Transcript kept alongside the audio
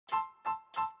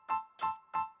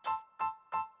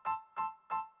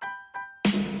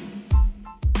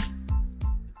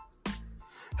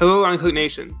Hello, Line Cook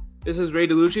Nation. This is Ray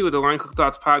DeLucci with the Line Cook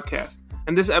Thoughts podcast.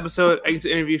 In this episode, I get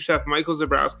to interview Chef Michael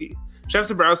Zebrowski. Chef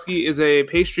Zebrowski is a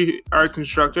pastry arts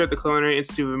instructor at the Culinary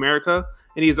Institute of America,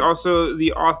 and he is also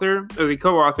the author, or the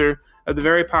co-author, of the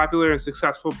very popular and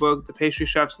successful book, The Pastry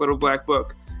Chef's Little Black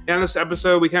Book. And on this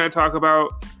episode, we kind of talk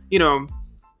about,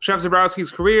 Chef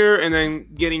Zebrowski's career, and then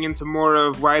getting into more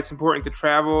of why it's important to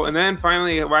travel, and then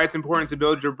finally why it's important to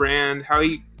build your brand, how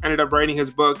he ended up writing his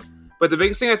book. But the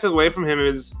biggest thing I took away from him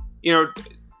is,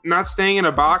 not staying in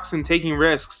a box and taking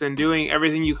risks and doing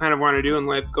everything you kind of want to do in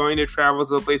life, going to travel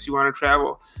to the place you want to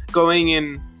travel, going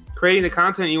and creating the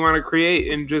content you want to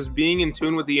create, and just being in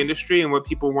tune with the industry and what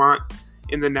people want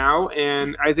in the now.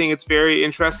 And I think it's very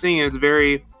interesting, and it's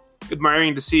very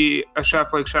admiring to see a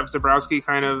chef like Chef Zebrowski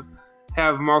kind of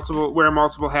wear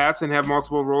multiple hats and have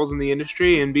multiple roles in the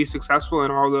industry and be successful in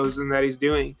all those and that he's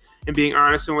doing, and being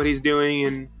honest in what he's doing,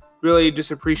 and really just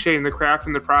appreciating the craft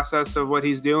and the process of what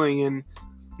he's doing, and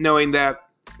knowing that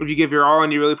if you give your all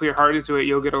and you really put your heart into it,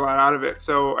 you'll get a lot out of it.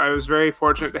 So I was very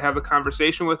fortunate to have a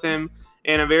conversation with him,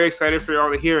 and I'm very excited for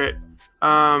y'all to hear it.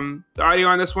 The audio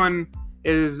on this one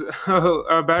is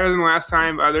better than last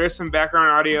time. There is some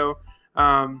background audio.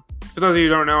 For those of you who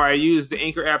don't know, I use the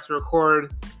Anchor app to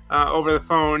record over the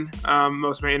phone.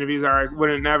 Most of my interviews I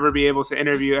wouldn't never be able to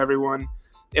interview everyone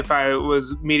if I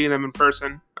was meeting them in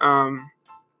person.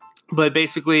 But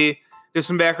basically, there's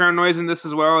some background noise in this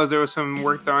as well, as there was some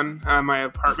work done on my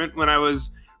apartment when I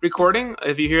was recording.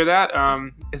 If you hear that,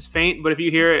 it's faint, but if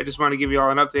you hear it, I just want to give you all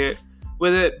an update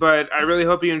with it. But I really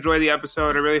hope you enjoy the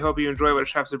episode. I really hope you enjoy what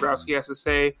Chef Zebrowski has to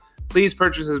say. Please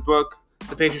purchase his book,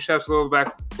 The Pastry Chef's Little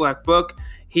Black Book.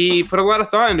 He put a lot of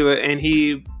thought into it, and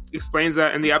he explains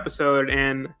that in the episode.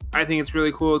 And I think it's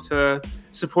really cool to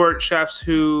support chefs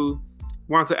who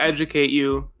want to educate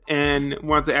you and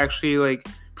want to actually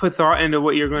put thought into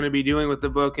what you're going to be doing with the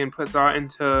book, and put thought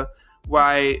into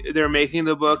why they're making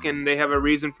the book, and they have a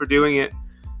reason for doing it.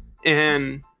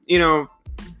 And,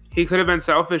 he could have been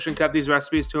selfish and kept these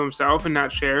recipes to himself and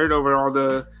not shared over all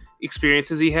the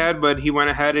experiences he had, but he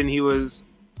went ahead and he was,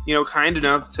 kind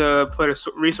enough to put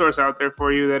a resource out there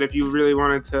for you that if you really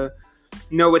wanted to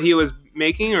know what he was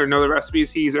making or know the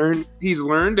recipes he's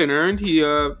learned and earned, he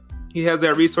has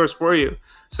that resource for you.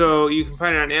 So you can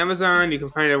find it on Amazon. You can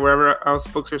find it wherever else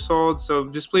books are sold. So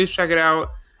just please check it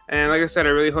out. And like I said, I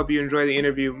really hope you enjoy the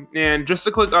interview. And just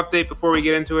a quick update before we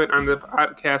get into it on the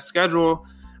podcast schedule.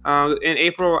 In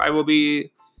April, I will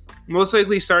be most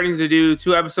likely starting to do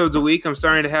 2 episodes a week. I'm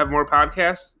starting to have more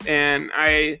podcasts. And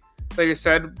like I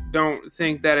said, don't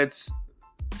think that it's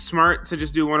smart to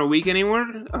just do 1 a week anymore.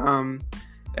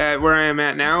 At where I am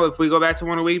at now, if we go back to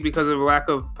 1 a week because of a lack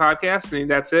of podcasts, I mean,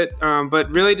 that's it.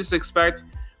 But really just expect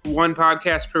 1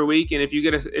 podcast per week. And if you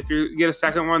get a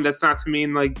second one, that's not to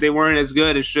mean they weren't as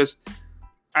good. It's just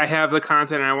I have the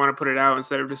content and I want to put it out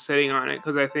instead of just sitting on it.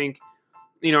 Because I think,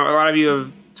 a lot of you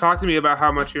have talked to me about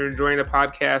how much you're enjoying the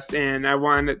podcast, and I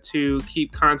wanted to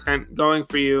keep content going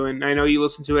for you. And I know you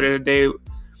listen to it at a day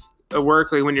at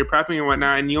work, when you're prepping and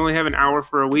whatnot, and you only have an hour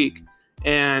for a week.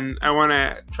 And I want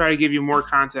to try to give you more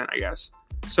content, I guess.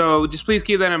 So just please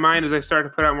keep that in mind as I start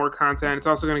to put out more content. It's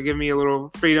also going to give me a little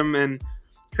freedom and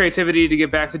creativity to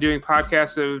get back to doing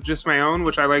podcasts of just my own,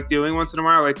 which I like doing once in a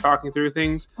while. I like talking through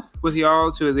things with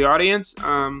y'all to the audience.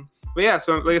 But yeah,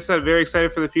 so like I said, very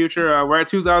excited for the future. We're at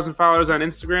 2,000 followers on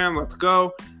Instagram. Let's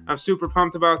go. I'm super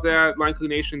pumped about that. Line Cook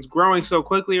Nation's growing so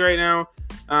quickly right now.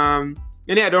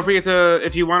 And yeah, don't forget to,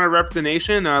 if you want to rep the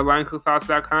nation,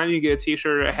 linecookthoughts.com, you get a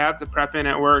t-shirt or a hat to prep in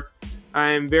at work.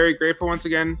 I'm very grateful once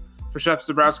again for Chef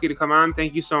Zebrowski to come on.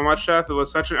 Thank you so much, Chef. It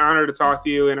was such an honor to talk to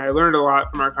you, and I learned a lot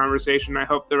from our conversation. I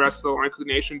hope the rest of the Line Cook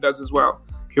Nation does as well.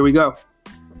 Here we go.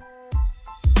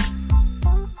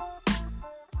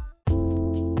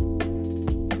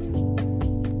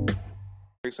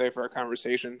 Excited for our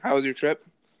conversation. How was your trip?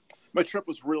 My trip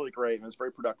was really great. It was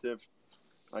very productive.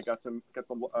 I got to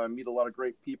meet a lot of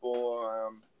great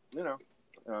people.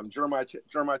 Jeremiah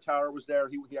Tower was there.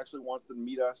 He actually wanted to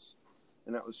meet us,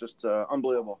 and that was just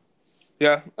unbelievable.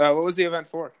 Yeah. What was the event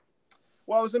for?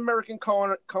 Well, it was an American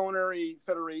Culinary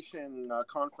Federation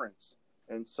conference,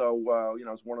 and so I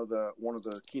was one of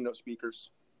the keynote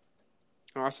speakers.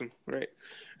 Awesome. Great.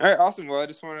 All right. Awesome. Well, I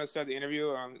just wanted to start the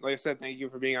interview. Like I said, thank you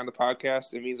for being on the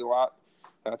podcast. It means a lot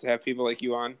to have people like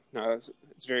you on.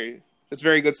 It's very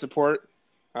good support.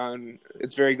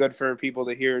 It's very good for people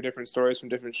to hear different stories from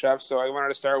different chefs. So I wanted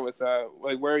to start with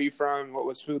where are you from? What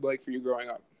was food like for you growing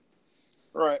up?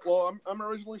 All right. Well, I'm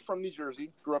originally from New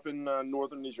Jersey. Grew up in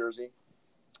northern New Jersey,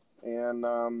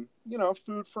 and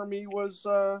food for me was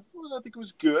I think it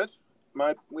was good.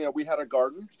 We had a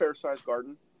garden, fair-sized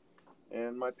garden,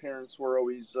 and my parents were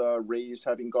always raised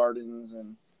having gardens,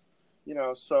 and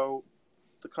so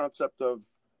the concept of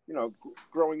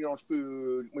growing your own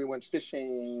food. We went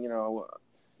fishing.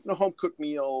 Home cooked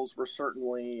meals were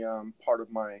certainly part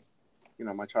of my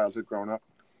my childhood growing up.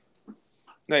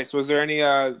 Nice. Was there any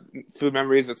food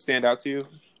memories that stand out to you?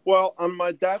 Well, on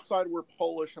my dad's side, we're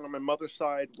Polish, and on my mother's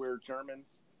side, we're German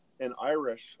and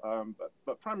Irish,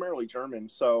 but primarily German.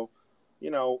 So,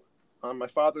 on my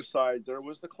father's side, there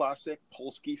was the classic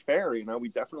Polski fare. We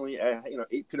definitely,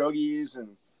 ate pierogies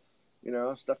and,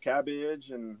 stuffed cabbage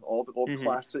and all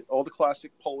the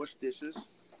classic Polish dishes.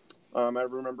 I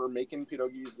remember making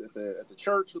pierogies at the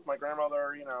church with my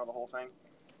grandmother, the whole thing.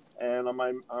 And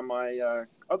on my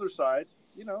other side,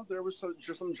 there was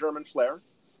just some German flair,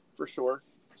 for sure.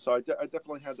 So I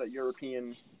definitely had that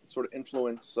European sort of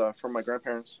influence from my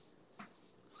grandparents.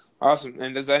 Awesome.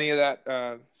 And does any of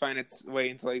that find its way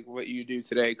into like what you do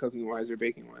today, cooking wise or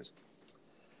baking wise?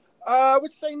 I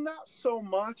would say not so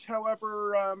much.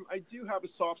 However, I do have a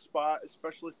soft spot,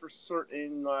 especially for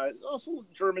certain also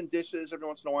German dishes. Every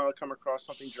once in a while, I come across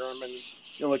something German,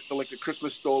 like the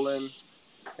Christmas Stollen,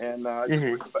 and it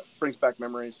just brings back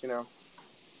memories.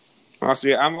 Awesome.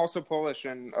 Yeah, I'm also Polish,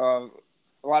 and a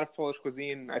lot of Polish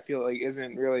cuisine I feel like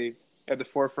isn't really at the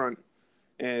forefront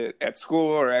at school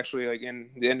or actually like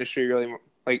in the industry, really,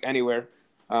 like anywhere.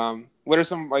 What are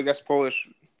some, I guess, Polish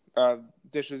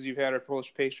dishes you've had or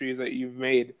Polish pastries that you've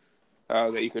made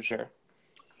that you could share?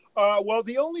 Well,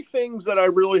 the only things that I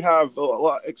really have a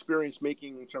lot of experience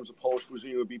making in terms of Polish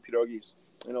cuisine would be pierogies.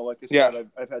 Like I said,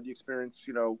 I've had the experience,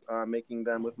 making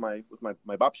them with my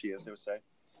babci, as they would say,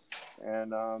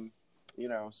 and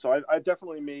so I've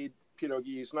definitely made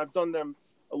pierogies, and I've done them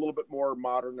a little bit more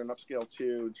modern and upscale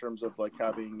too, in terms of like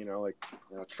having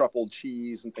truffled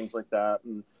cheese and things like that,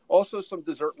 and also some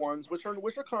dessert ones, which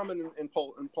are common in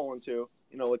Poland too.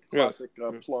 Like classic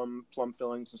plum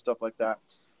fillings and stuff like that.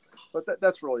 But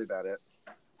that's really about it.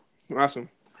 Awesome.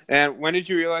 And when did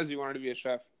you realize you wanted to be a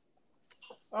chef?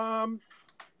 I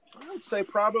would say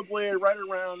probably right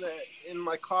around in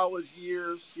my college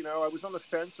years. I was on the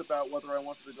fence about whether I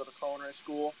wanted to go to culinary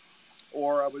school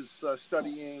or I was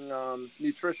studying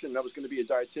nutrition. I was going to be a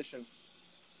dietitian.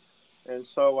 And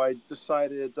so I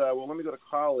decided, well, let me go to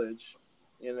college.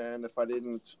 And then if I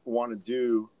didn't want to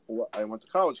do what I went to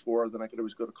college for, then I could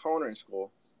always go to culinary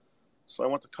school. So I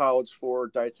went to college for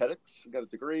dietetics, got a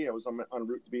degree. I was en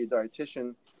route to be a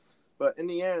dietitian. But in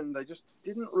the end, I just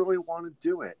didn't really want to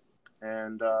do it.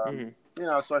 And,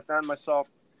 so I found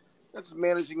myself just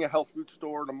managing a health food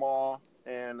store at a mall.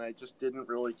 And I just didn't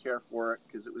really care for it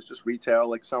because it was just retail,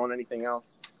 like selling anything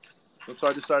else. And so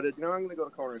I decided, I'm going to go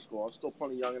to culinary school. I was still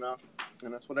plenty young enough,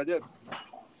 and that's what I did.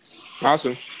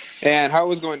 Awesome. And how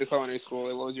was going to culinary school?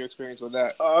 What was your experience with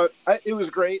that? It was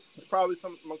great. Probably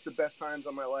some amongst the best times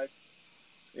of my life.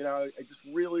 I just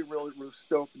really, really was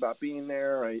stoked about being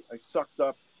there. I sucked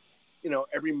up,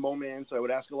 every moment. I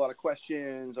would ask a lot of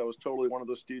questions. I was totally one of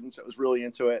those students that was really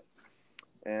into it.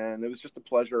 And it was just a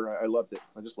pleasure. I loved it.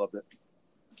 I just loved it.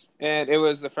 And it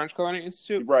was the French Culinary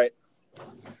Institute? Right.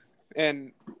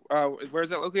 And where is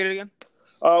that located again?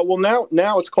 Well,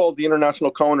 now it's called the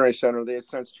International Culinary Center. They have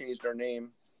since changed their name.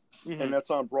 And that's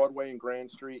on Broadway and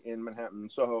Grand Street in Manhattan,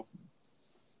 Soho.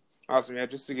 Awesome. Yeah,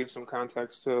 just to give some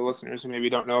context to listeners who maybe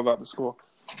don't know about the school.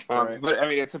 Right. But, I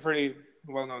mean, it's a pretty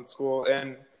well-known school.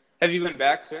 And have you been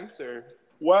back since? Or?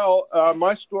 Well,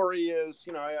 my story is,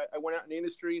 I went out in the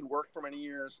industry and worked for many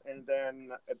years. And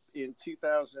then in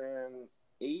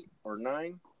 2008 or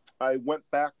 9, I went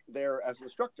back there as an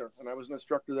instructor. And I was an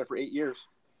instructor there for 8 years.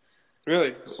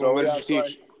 Really? So what did you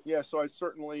teach? So I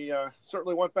certainly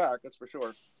went back. That's for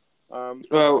sure. Of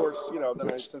course, then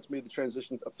I since made the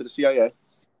transition up to the CIA.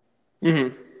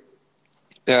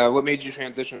 What made you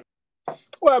transition?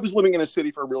 Well, I was living in a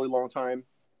city for a really long time,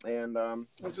 and I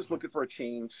was just looking for a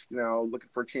change. Looking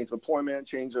for a change of employment,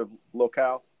 change of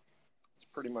locale. It's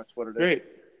pretty much what it is. Great.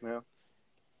 Yeah.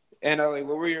 And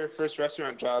what were your first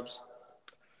restaurant jobs?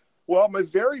 Well, my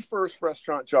very first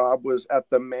restaurant job was at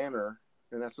the Manor,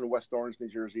 and that's in West Orange, New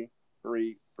Jersey.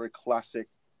 Very, very classic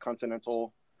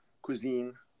continental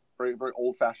cuisine. Very, very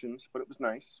old-fashioned, but it was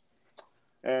nice.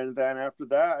 And then after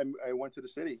that, I went to the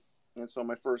city, and so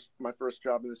my first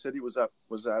job in the city was at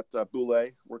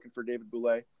Bouley, working for David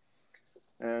Bouley.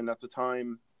 And at the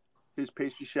time, his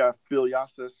pastry chef Bill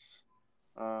Yassis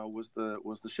was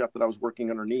the chef that I was working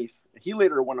underneath. He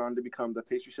later went on to become the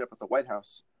pastry chef at the White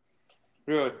House.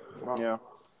 Really? Wow. Yeah.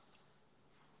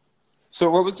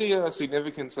 So, what was the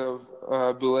significance of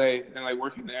Bouley and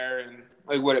working there, and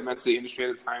what it meant to the industry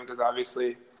at the time? Because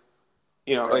obviously,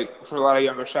 for a lot of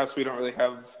younger chefs, we don't really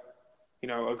have,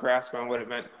 a grasp on what it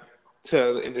meant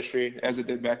to the industry as it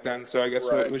did back then. So I guess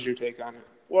what was your take on it?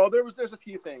 Well, there's a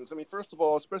few things. I mean, first of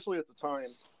all, especially at the time,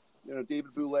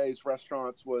 David Boulet's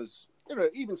restaurants was,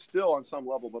 even still on some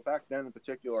level, but back then in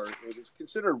particular, it was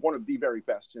considered one of the very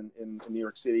best in New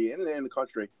York City and in the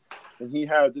country. And he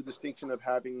had the distinction of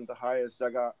having the highest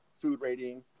Zagat food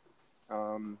rating,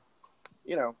 and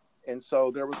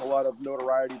so there was a lot of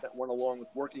notoriety that went along with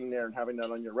working there and having that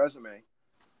on your resume.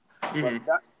 Mm-hmm.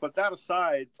 But that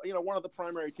aside, one of the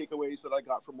primary takeaways that I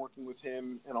got from working with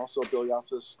him and also Bill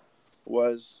Yafsis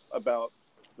was about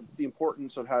the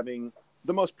importance of having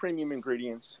the most premium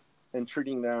ingredients and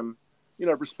treating them,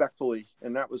 respectfully.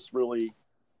 And that was really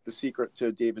the secret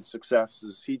to David's success.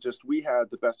 Is we had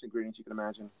the best ingredients you can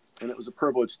imagine, and it was a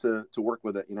privilege to work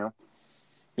with it.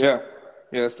 Yeah,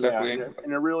 that's definitely.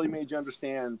 And it really made you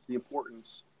understand the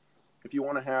importance. If you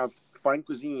want to have fine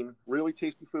cuisine, really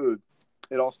tasty food,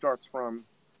 it all starts from,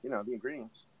 the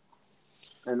ingredients.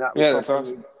 And that was that's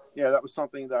awesome. Yeah, that was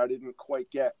something that I didn't quite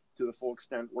get to the full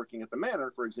extent working at the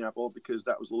Manor, for example, because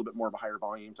that was a little bit more of a higher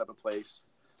volume type of place,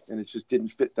 and it just didn't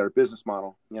fit their business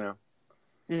model, Yeah,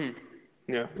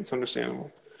 it's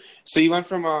understandable. So you went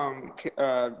from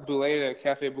Boulet to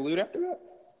Cafe Boulud after that?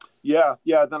 Yeah.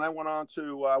 Then I went on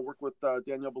to work with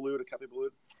Daniel Boulud at Cafe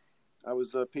Boulud. I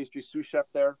was a pastry sous chef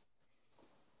there,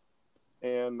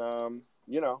 and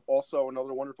also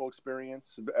another wonderful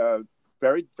experience.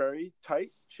 Very, very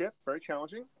tight ship, very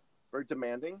challenging, very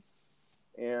demanding.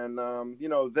 And,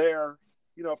 there,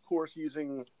 of course,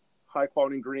 using high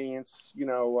quality ingredients,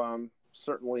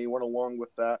 certainly went along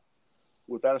with that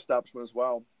establishment as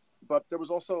well. But there was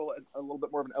also a little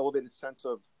bit more of an elevated sense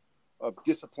of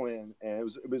discipline. And it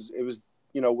was,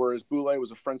 whereas Boulet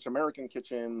was a French American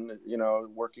kitchen,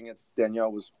 working at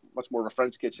Daniel was much more of a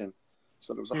French kitchen.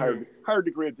 So there was a higher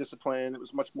degree of discipline. It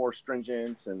was much more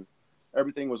stringent, and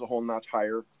everything was a whole notch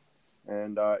higher.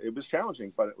 And it was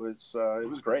challenging, but it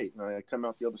was great. And I come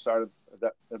out the other side of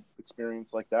that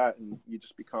experience like that, and you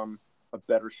just become a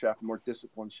better chef, a more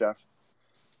disciplined chef.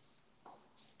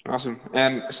 Awesome.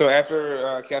 And so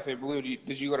after Cafe Boulud,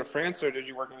 did you go to France, or did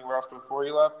you work anywhere else before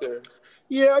you left? Or?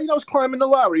 Yeah, I was climbing the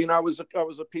ladder. I was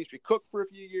a pastry cook for a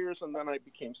few years, and then I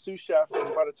became sous chef.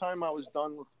 And by the time I was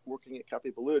done working at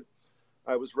Cafe Boulud,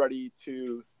 I was ready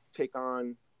to take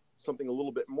on something a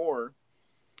little bit more.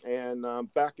 And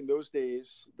back in those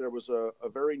days, there was a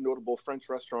very notable French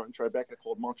restaurant in Tribeca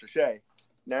called Montrachet.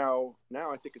 Now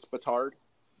I think it's Batard.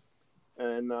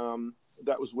 And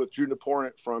that was with Drew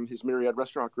Naporent from his Myriad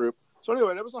Restaurant Group. So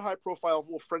anyway, that was a high-profile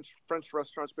little French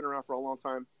restaurant. It's been around for a long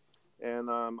time.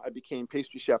 And I became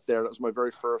pastry chef there. That was my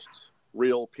very first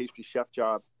real pastry chef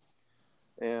job.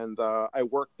 And I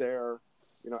worked there,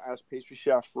 as pastry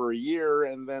chef for a year.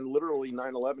 And then literally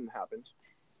 9/11 happened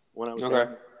when I was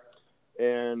there.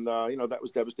 And, that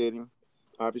was devastating,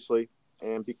 obviously.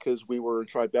 And because we were in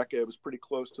Tribeca, it was pretty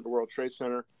close to the World Trade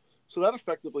Center. So that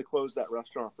effectively closed that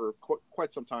restaurant for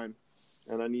quite some time.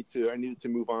 And I needed to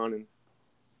move on and,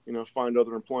 find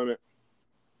other employment.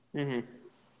 Mm-hmm.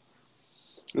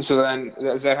 So then,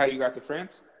 is that how you got to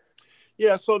France?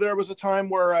 Yeah. So there was a time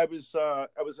where I was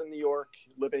in New York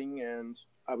living, and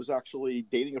I was actually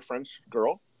dating a French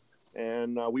girl.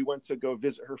 And we went to go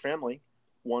visit her family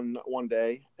one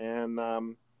day, and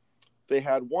they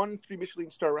had 3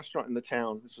 Michelin star restaurant in the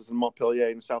town. This was in Montpellier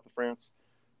in the south of France,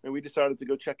 and we decided to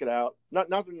go check it out. Not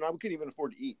that we couldn't even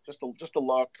afford to eat, just to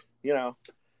look,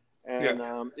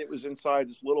 And it was inside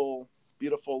this little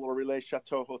beautiful Relais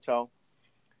Chateau hotel,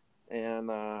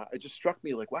 and it just struck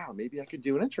me like, wow, maybe I could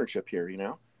do an internship here,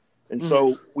 And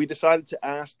so we decided to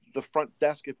ask the front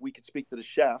desk if we could speak to the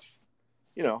chef,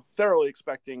 thoroughly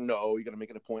expecting, no, you got to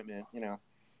make an appointment,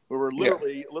 We were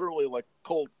literally like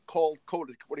cold, what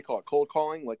do you call it? Cold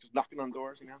calling, like just knocking on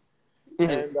doors,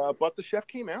 And but the chef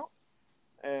came out,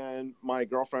 and my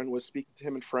girlfriend was speaking to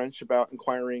him in French about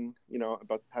inquiring,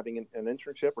 about having an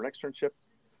internship or an externship.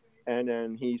 And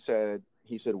then he said,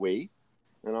 wait.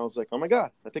 And I was like, oh my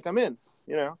God, I think I'm in,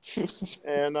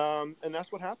 and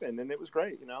that's what happened. And it was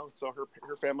great, So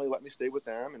her family let me stay with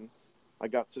them, and I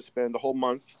got to spend a whole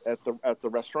month at the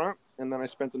restaurant, and then I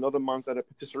spent another month at a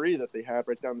patisserie that they had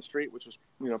right down the street, which was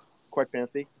quite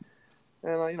fancy.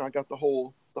 And I got the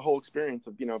whole experience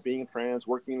of being in France,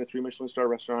 working in a 3 Michelin star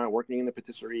restaurant, working in the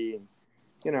patisserie,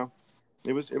 and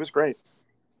it was great.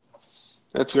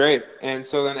 That's great. And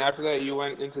so then after that, you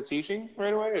went into teaching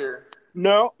right away, or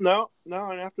no?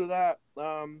 And after that,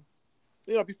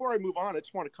 before I move on, I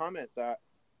just want to comment that.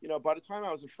 By the time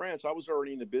I was in France, I was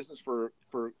already in the business for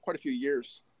quite a few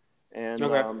years. And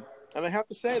and I have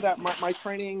to say that my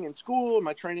training in school,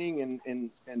 my training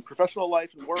in professional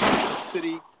life and work in the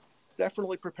city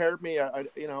definitely prepared me. I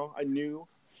knew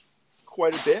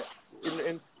quite a bit.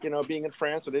 Being in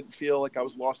France, I didn't feel like I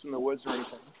was lost in the woods or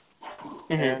anything.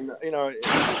 And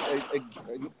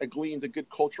I gleaned a good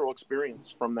cultural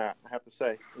experience from that. I have to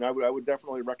say, I would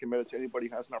definitely recommend it to anybody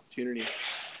who has an opportunity.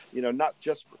 Not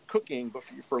just for cooking, but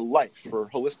for life, for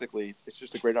holistically. It's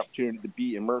just a great opportunity to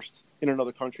be immersed in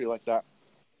another country like that.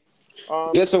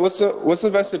 So what's the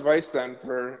best advice then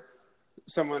for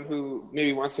someone who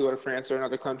maybe wants to go to France or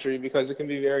another country, because it can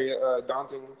be very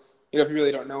daunting, if you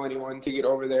really don't know anyone, to get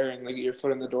over there and like get your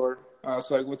foot in the door.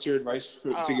 So what's your advice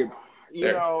to get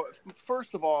there?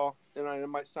 First of all, and it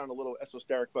might sound a little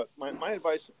esoteric, but my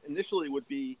advice initially would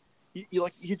be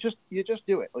you just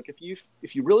do it. Like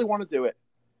if you really want to do it,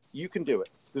 you can do it.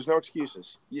 There's no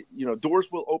excuses. Doors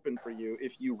will open for you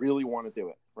if you really want to do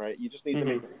it, right? You just need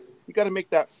to make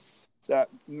that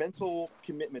mental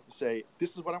commitment to say,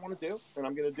 this is what I want to do, and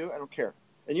I'm going to do it. I don't care.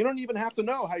 And you don't even have to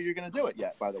know how you're going to do it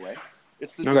yet, by the way.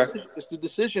 It's the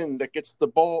decision that gets the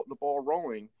ball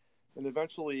rolling, and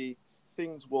eventually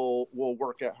things will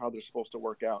work out how they're supposed to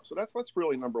work out. So that's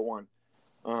really number one.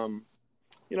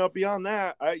 Beyond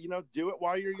that, do it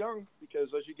while you're young,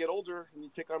 because as you get older and you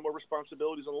take on more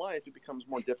responsibilities in life, it becomes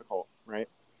more difficult, right?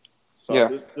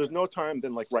 So there's no time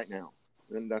than like right now,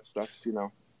 and that's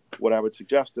what I would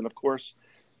suggest. And of course,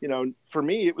 for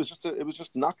me, it was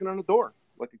just knocking on the door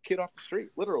like a kid off the street,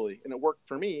 literally, and it worked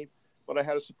for me. But I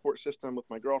had a support system with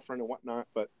my girlfriend and whatnot.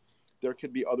 But there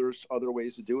could be other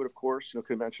ways to do it, of course,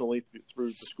 conventionally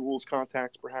through the school's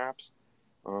contacts, perhaps.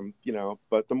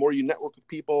 But the more you network with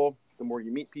people, the more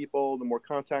you meet people, the more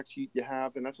contacts you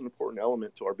have, and that's an important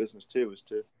element to our business too, is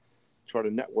to try to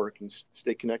network and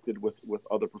stay connected with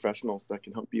other professionals that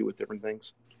can help you with different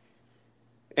things.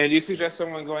 And do you suggest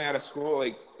someone going out of school,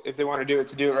 like if they want to do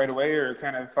it right away, or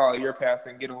kind of follow your path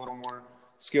and get a little more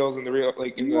skills in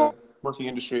the working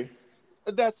industry?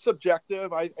 That's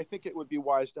subjective. I think it would be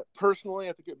wise to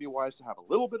have a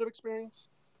little bit of experience,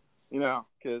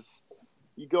 because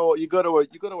you go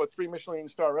to a 3 Michelin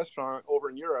star restaurant over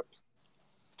in Europe,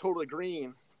 totally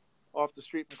green, off the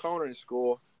street from culinary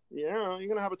school. You're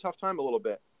going to have a tough time a little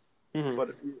bit.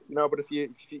 But if you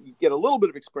get a little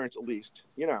bit of experience at least,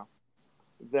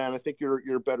 then I think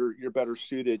you're better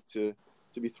suited to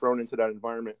be thrown into that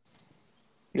environment.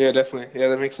 Yeah, definitely. Yeah,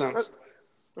 that makes sense.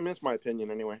 That's my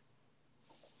opinion anyway.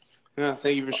 Yeah,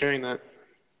 thank you for sharing that.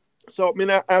 So,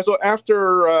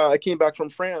 after I came back from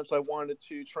France, I wanted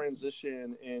to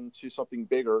transition into something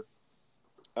bigger.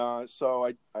 So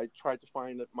I tried to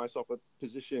find myself a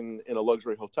position in a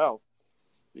luxury hotel,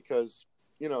 because,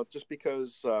 just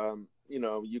because,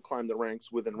 you climb the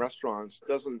ranks within restaurants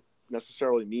doesn't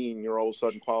necessarily mean you're all of a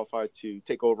sudden qualified to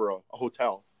take over a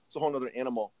hotel. It's a whole other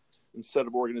animal and set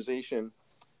of organization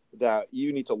that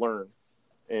you need to learn.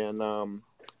 And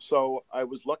so I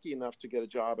was lucky enough to get a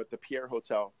job at the Pierre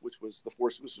Hotel, which was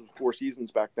Four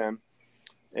Seasons back then,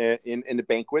 in the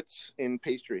banquets in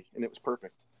pastry, and it was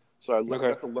perfect. So I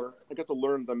got to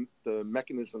learn the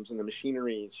mechanisms and the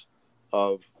machineries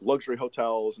of luxury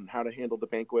hotels and how to handle the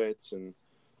banquets and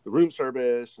the room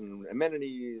service and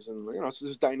amenities, and it's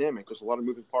just dynamic. There's a lot of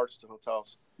moving parts to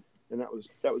hotels, and that was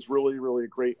really, really a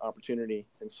great opportunity.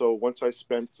 And so once I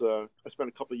spent a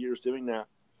couple of years doing that,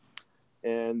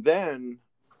 and then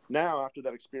now after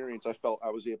that experience, I felt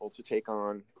I was able to take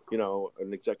on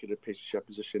an executive pastry chef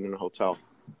position in a hotel.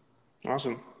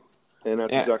 Awesome. And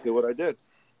that's exactly what I did.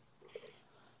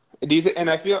 Do you and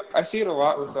I see it a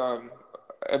lot with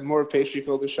more pastry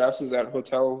focused chefs, is that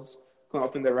hotels come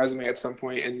up in their resume at some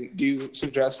point. And do you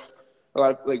suggest a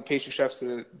lot of pastry chefs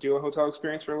to do a hotel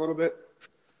experience for a little bit?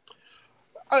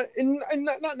 And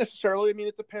not necessarily.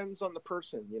 It depends on the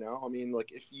person.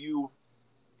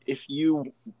 If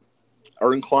you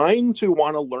are inclined to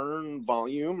want to learn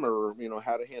volume or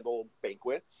how to handle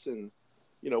banquets and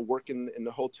work in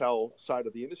the hotel side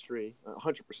of the industry,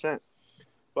 100%.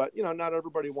 But not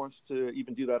everybody wants to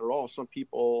even do that at all. Some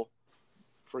people,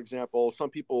 for example,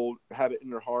 have it in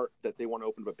their heart that they want to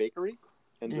open up a bakery,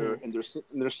 and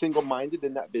they're single-minded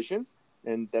in that vision,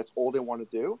 and that's all they want to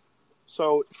do.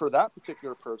 So for that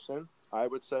particular person, I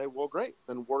would say, well, great,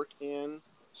 then work in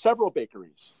several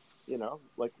bakeries.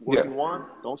 Work in one,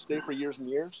 don't stay for years and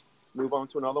years. Move on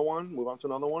to another one.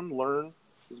 Learn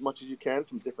as much as you can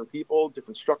from different people,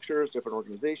 different structures, different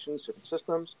organizations, different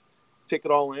systems. Take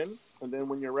it all in, and then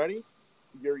when you're ready,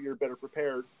 you're better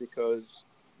prepared because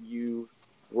you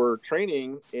were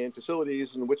training in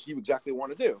facilities in which you exactly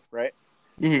want to do, right?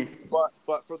 Mm-hmm.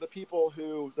 But for the people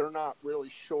who they're not really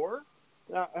sure,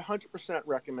 I 100%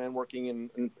 recommend working in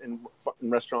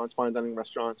restaurants, fine dining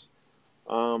restaurants,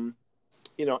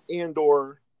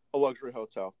 and/or a luxury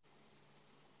hotel.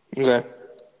 Okay,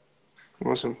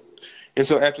 awesome. And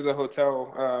so after the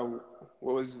hotel,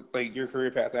 what was like your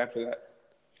career path after that?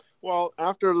 Well,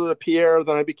 after the Pierre,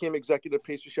 then I became executive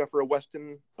pastry chef for a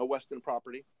Weston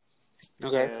property,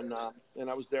 Okay. and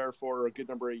I was there for a good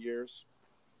number of years.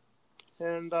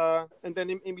 And then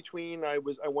in between, I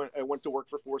went to work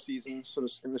for Four Seasons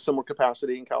in a similar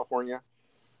capacity in California.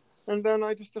 And then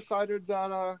I just decided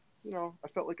that I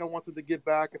felt like I wanted to give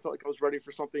back. I felt like I was ready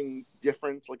for something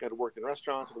different. Like I'd worked in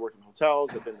restaurants, I'd worked in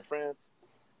hotels, I'd been to France,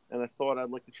 and I thought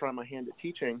I'd like to try my hand at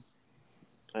teaching.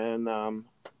 And an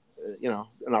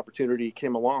opportunity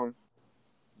came along,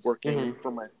 working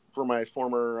for my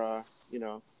former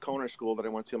culinary school that I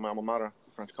went to, my alma mater,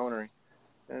 French Culinary.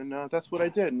 And that's what I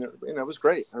did, and it was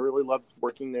great. I really loved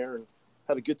working there and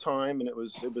had a good time. And it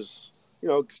was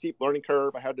steep learning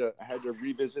curve. I had to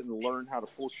revisit and learn how to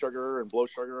pull sugar and blow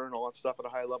sugar and all that stuff at a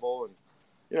high level. And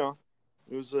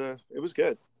it was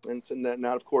good. And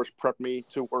that of course prepped me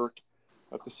to work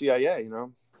at the CIA.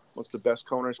 One of the best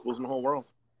culinary schools in the whole world.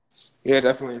 Yeah,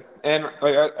 definitely. And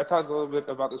like I talked a little bit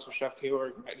about this with Chef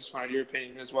Keyword. I just wanted your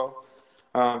opinion as well.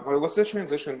 What's the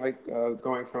transition like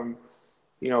going from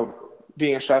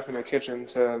being a chef in a kitchen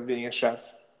to being a chef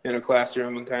in a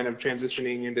classroom and kind of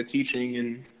transitioning into teaching?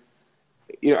 And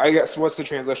I guess what's the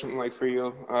transition like for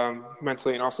you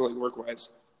mentally and also like work-wise?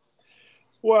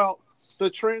 Well, the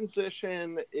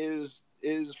transition is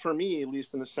for me, at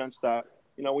least in the sense that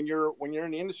when you're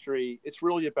in the industry, it's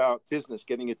really about business,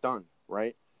 getting it done,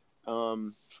 right?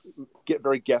 Get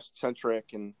very guest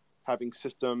centric and having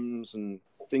systems and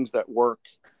things that work,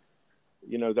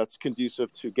 that's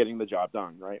conducive to getting the job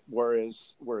done, right?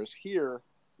 Whereas here,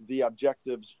 the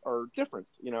objectives are different.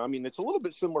 It's a little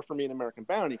bit similar for me in American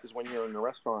Bounty, because when you're in the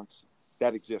restaurants,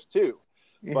 that exists too.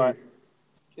 Mm-hmm. But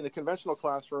in a conventional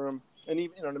classroom, and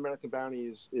even an American Bounty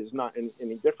is not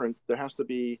any different. There has to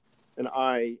be an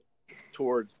eye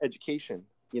towards education.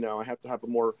 I have to have a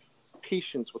more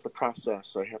patience with the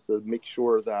process. I have to make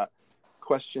sure that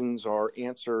questions are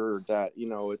answered, that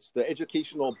it's the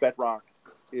educational bedrock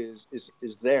is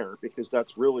there, because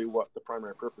that's really what the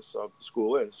primary purpose of the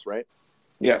school is, right?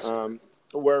 Yes.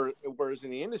 Whereas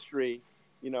in the industry,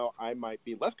 I might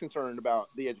be less concerned about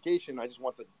the education. I just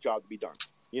want the job to be done.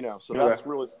 So that's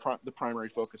really the primary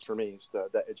focus for me, is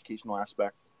that educational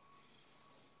aspect.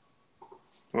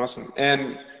 Awesome.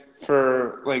 And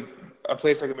for like a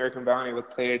place like American Bounty with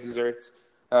plated desserts,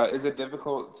 is it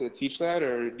difficult to teach that,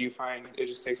 or do you find it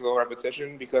just takes a little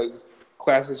repetition because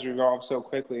classes revolve so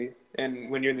quickly? And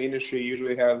when you're in the industry, you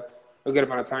usually have a good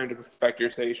amount of time to perfect your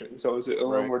station. So is it a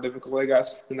little more difficult, I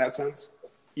guess, in that sense?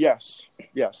 Yes,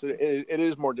 it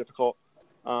is more difficult.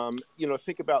 I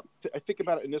think about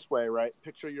it in this way, right?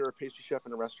 Picture you're a pastry chef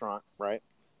in a restaurant, right?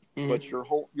 Mm-hmm. But your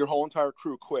whole entire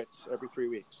crew quits every 3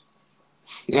 weeks.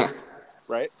 Yeah.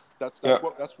 Right. That's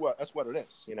what it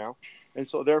is, And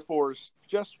so therefore,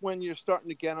 just when you're starting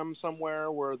to get them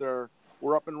somewhere where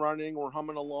we're up and running, we're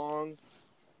humming along,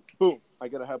 boom, I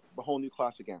got to have a whole new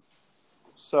class again.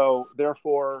 So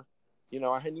therefore,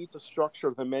 I need to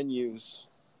structure the menus.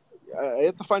 I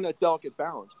have to find that delicate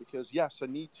balance, because yes, I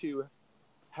need to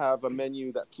have a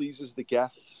menu that pleases the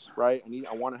guests, right?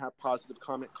 I want to have positive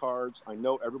comment cards. I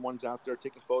know everyone's out there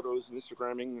taking photos and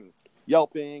Instagramming and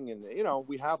Yelping, and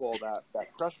we have all that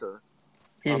pressure.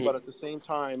 Mm-hmm. But at the same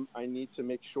time, I need to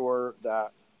make sure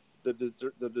that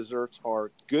the desserts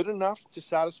are good enough to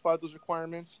satisfy those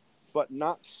requirements, but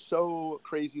not so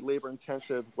crazy labor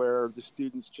intensive where the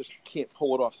students just can't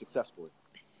pull it off successfully.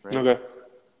 Right? Okay.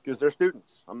 Because they're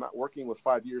students. I'm not working with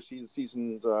 5-year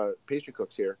seasoned pastry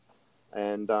cooks here.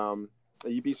 And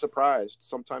you'd be surprised.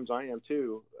 Sometimes I am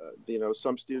too.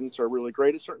 Some students are really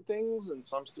great at certain things, and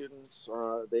some students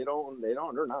they're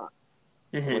not.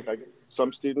 Mm-hmm. Like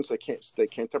some students they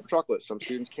can't temper chocolate. Some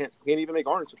students can't even make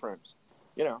orange supremes.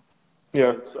 Yeah.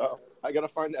 And so I got to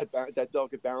find that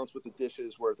delicate balance with the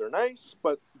dishes where they're nice,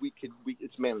 but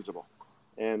it's manageable.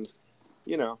 And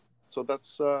so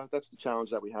that's the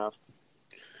challenge that we have.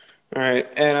 All right,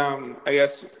 and I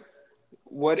guess,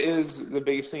 what is the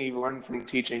biggest thing you've learned from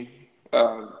teaching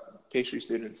pastry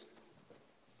students?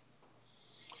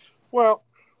 Well,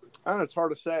 it's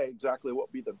hard to say exactly what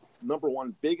would be the number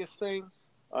one biggest thing,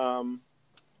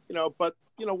 but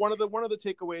one of the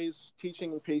takeaways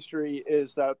teaching in pastry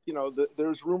is that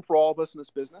there's room for all of us in this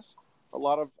business. A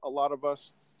lot of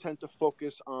us tend to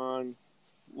focus on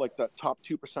like the top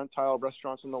 2 percentile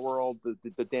restaurants in the world,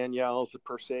 the Danielle's, the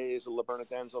Persées, the Le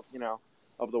Bernardins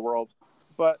of the world,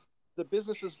 but the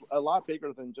business is a lot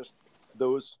bigger than just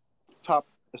those top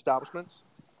establishments.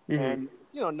 Mm-hmm.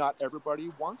 And, not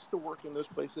everybody wants to work in those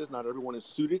places. Not everyone is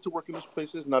suited to work in those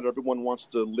places. Not everyone wants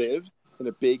to live in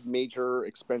a big, major,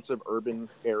 expensive urban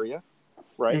area.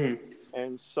 Right. Mm-hmm.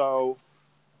 And so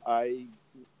I,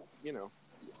 you know,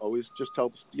 always just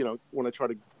tell, when I try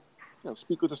to,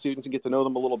 speak with the students and get to know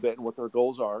them a little bit and what their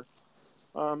goals are,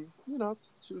 to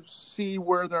see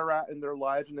where they're at in their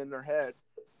lives and in their head,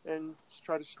 and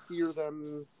try to steer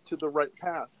them to the right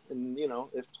path. And,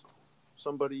 if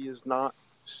somebody is not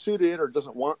suited or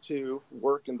doesn't want to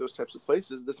work in those types of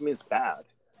places, doesn't mean it's bad,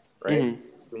 right? Mm-hmm.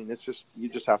 I mean, it's just, you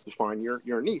just have to find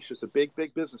your niche. It's a big,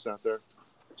 big business out there,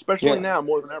 especially now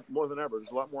more than ever.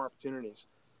 There's a lot more opportunities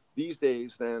these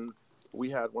days than we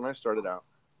had when I started out.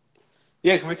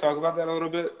 Yeah, can we talk about that a little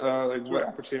bit? What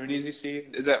opportunities you see?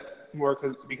 Is that more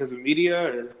because of media,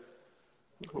 or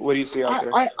what do you see out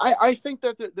there? I think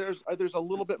that there's a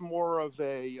little bit more of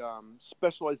a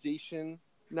specialization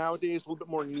nowadays, a little bit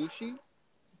more niche-y,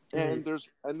 and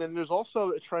then there's also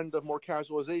a trend of more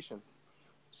casualization.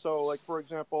 So, like, for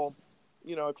example,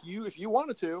 if you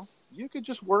wanted to, you could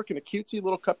just work in a cutesy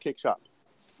little cupcake shop,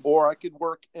 or I could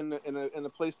work in a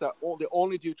place that they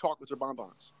only do chocolates or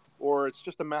bonbons, or it's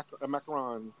just a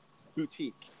macaron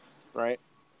boutique, right?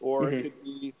 Or it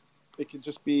could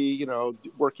just be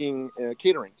working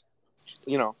catering,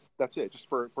 that's it, just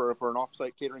for an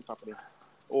off-site catering company,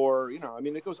 or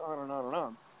it goes on and on and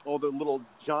on. All the little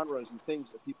genres and things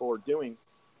that people are doing.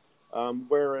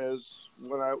 Whereas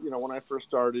when I first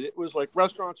started, it was like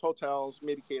restaurants, hotels,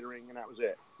 maybe catering, and that was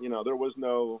it. There was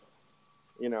no,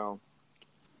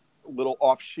 little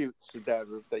offshoots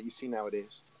that you see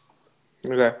nowadays.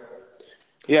 Okay.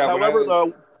 Yeah.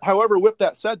 However, with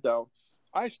that said, though,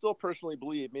 I still personally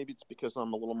believe, maybe it's because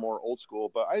I'm a little more old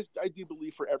school, but I do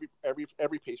believe for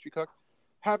every pastry cook,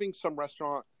 having some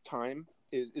restaurant time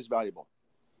is valuable.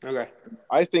 Okay.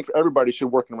 I think everybody should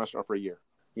work in a restaurant for a year.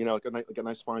 Like a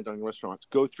nice fine dining restaurant.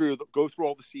 Go through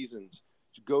all the seasons.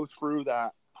 To go through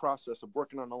that process of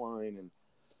working on the line and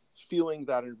feeling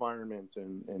that environment,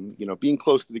 and being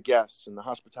close to the guests and the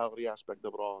hospitality aspect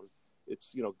of it all.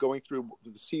 It's going through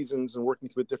the seasons and working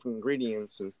with different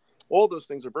ingredients, and all those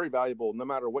things are very valuable no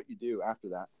matter what you do after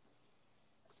that.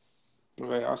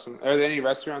 Okay, awesome. Are there any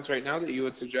restaurants right now that you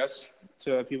would suggest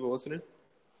to people listening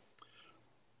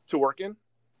to work in?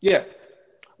 Yeah.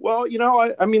 Well,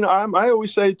 I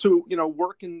always say to,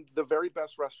 work in the very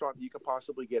best restaurant you could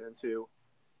possibly get into,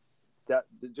 that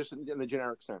just in the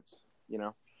generic sense,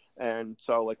 And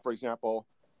so, like, for example,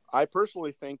 I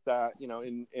personally think that,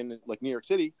 in like New York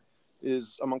City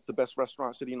is among the best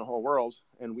restaurant city in the whole world.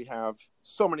 And we have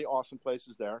so many awesome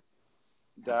places there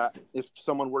that if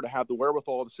someone were to have the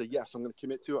wherewithal to say, yes, I'm going to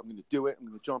commit to it, I'm going to do it, I'm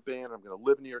going to jump in, I'm going to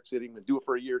live in New York City, I'm going to do it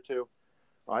for a year or two,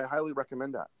 I highly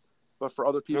recommend that. But for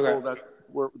other people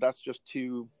that's just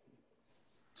too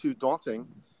daunting,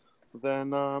 then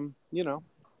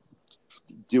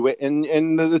do it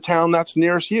in the town that's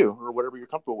nearest you, or whatever you're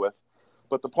comfortable with.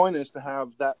 But the point is to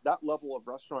have that level of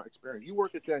restaurant experience. You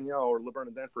work at Daniel or Le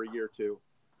Bernardin for a year or two,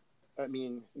 I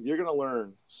mean, you're going to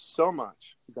learn so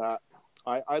much that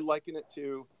I liken it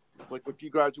to, like, if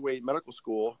you graduate medical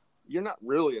school, you're not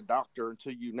really a doctor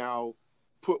until you now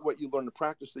put what you learn to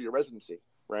practice through your residency.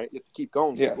 Right? You have to keep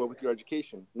going with your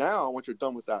education. Now, once you're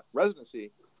done with that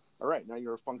residency, all right, now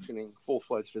you're a functioning,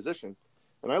 full-fledged physician.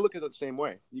 And I look at it the same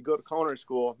way. You go to culinary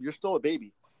school, you're still a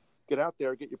baby. Get out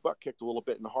there, get your butt kicked a little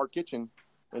bit in the hard kitchen,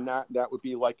 and that would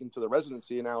be likened to the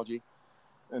residency analogy.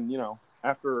 And,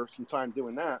 after some time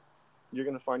doing that, you're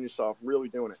going to find yourself really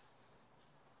doing it.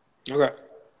 Okay.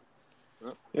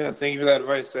 Yeah, thank you for that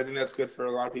advice. I think that's good for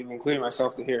a lot of people, including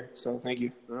myself, to hear. So thank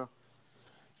you. Yeah.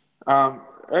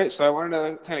 All right, so I wanted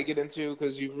to kind of get into,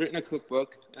 because you've written a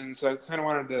cookbook, and so I kind of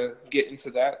wanted to get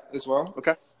into that as well.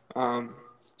 Okay.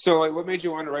 So, like, what made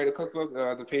you want to write a cookbook,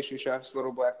 The Pastry Chef's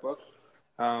Little Black Book?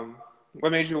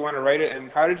 What made you want to write it,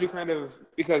 and how did you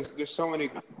because there's so many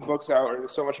books out, or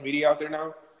there's so much media out there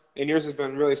now, and yours has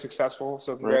been really successful,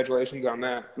 so congratulations on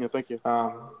that. Yeah, thank you.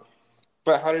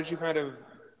 But how did you kind of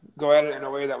go at it in a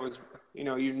way that was,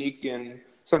 unique and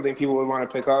something people would want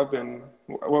to pick up, and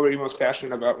what were you most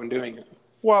passionate about when doing it?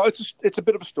 Well, it's a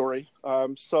bit of a story.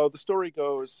 So the story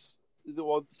goes,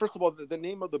 well, first of all, the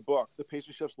name of the book, The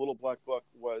Pastry Chef's Little Black Book,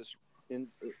 was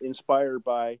inspired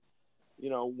by,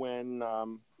 when,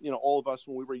 all of us,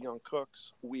 when we were young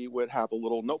cooks, we would have a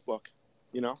little notebook,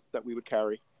 that we would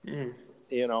carry,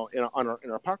 in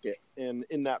our pocket. And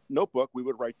in that notebook, we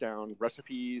would write down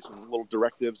recipes and little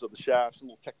directives of the chefs and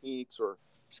little techniques or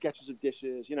sketches of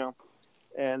dishes,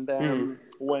 And then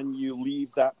when you leave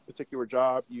that particular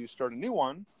job, you start a new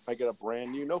one. I get a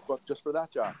brand new notebook just for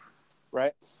that job,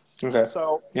 right? Okay.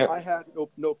 So I had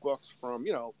notebooks from,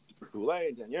 Boulay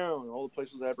and Daniel and all the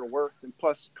places I ever worked, and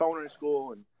plus culinary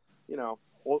school and,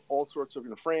 all sorts of,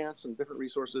 France and different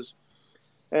resources.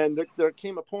 And there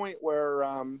came a point where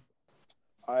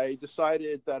I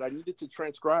decided that I needed to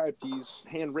transcribe these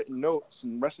handwritten notes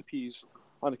and recipes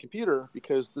on the computer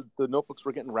because the notebooks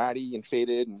were getting ratty and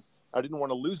faded, and I didn't want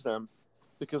to lose them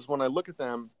because when I look at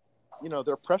them,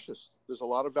 they're precious. There's a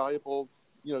lot of valuable,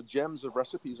 gems of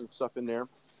recipes and stuff in there.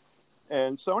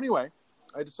 And so anyway,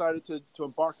 I decided to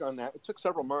embark on that. It took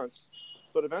several months,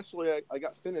 but eventually I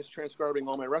got finished transcribing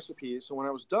all my recipes. So when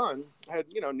I was done, I had,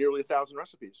 nearly 1,000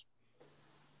 recipes.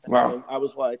 Wow. And I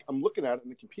was like, I'm looking at it in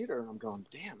the computer and I'm going,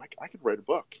 damn, I could write a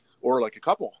book or like a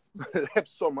couple. I have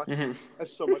so much,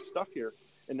 stuff here.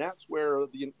 And that's where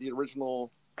the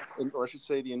original, or I should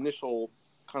say the initial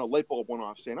kind of light bulb went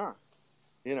off saying,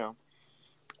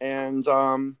 and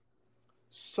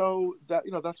so that,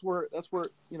 that's where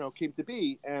it came to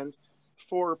be. And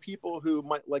for people who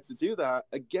might like to do that,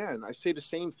 again, I say the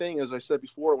same thing as I said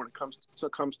before when it comes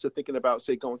to thinking about,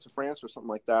 say, going to France or something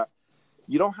like that.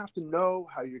 You don't have to know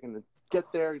how you're going to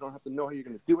get there. You don't have to know how you're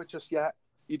going to do it just yet.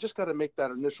 You just got to make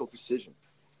that initial decision.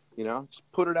 Just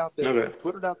put it out there. Okay.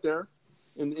 Put it out there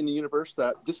in the universe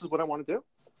that this is what I want to do.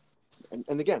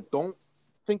 And again, don't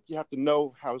think you have to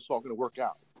know how it's all going to work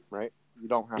out, right? You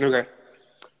don't have to. Okay.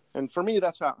 And for me,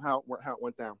 that's how it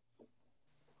went down.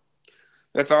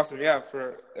 That's awesome. Yeah.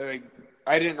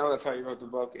 I didn't know that's how you wrote the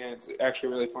book, and it's actually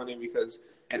really funny because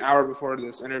an hour before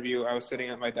this interview, I was sitting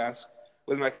at my desk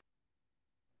with my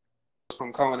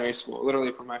from culinary school,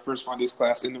 literally from my first Fondies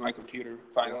class into my computer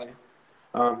finally.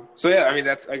 So yeah,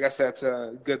 I guess that's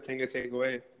a good thing to take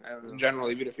away in general,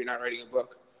 even if you're not writing a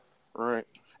book. Right.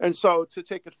 And so to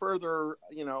take it further,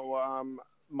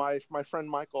 my friend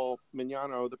Michael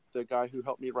Mignano, the guy who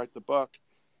helped me write the book,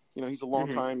 he's a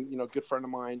long time, good friend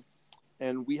of mine,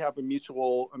 and we have a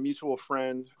mutual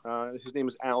friend. His name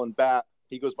is Alan Bat.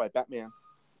 He goes by Batman,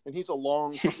 and he's a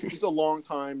long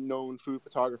time known food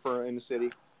photographer in the city.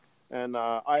 And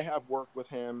I have worked with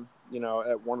him,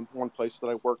 at one place that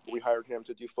I worked. We hired him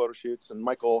to do photo shoots. And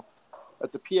Michael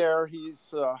at the Pierre, he's,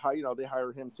 they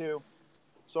hired him too.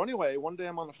 So anyway, one day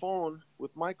I'm on the phone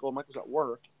with Michael. Michael's at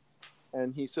work.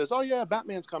 And he says, oh, yeah,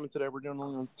 Batman's coming today. We're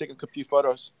taking a few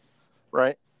photos,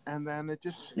 right? And then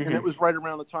and it was right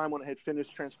around the time when I had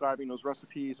finished transcribing those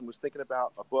recipes and was thinking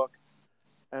about a book.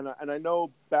 And I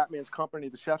know Batman's company,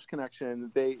 the Chef's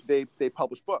Connection, they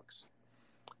publish books.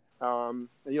 One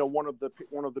of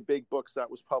the big books that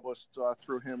was published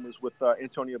through him was with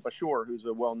Antonio Bashur, who's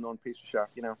a well-known pastry chef,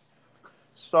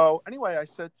 So anyway, I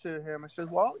said to him,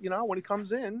 well, when he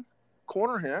comes in,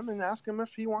 corner him and ask him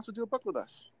if he wants to do a book with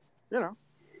us,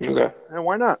 Okay. And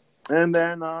why not? And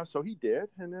then, so he did.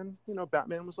 And then,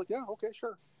 Batman was like, yeah, okay,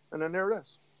 sure. And then there it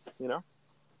is,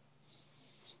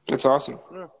 That's awesome.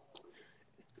 Yeah.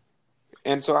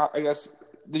 And so I guess,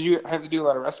 did you have to do a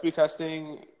lot of recipe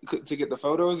testing to get the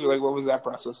photos, or what was that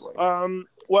process like?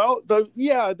 Well,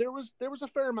 there was a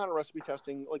fair amount of recipe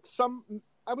testing. Like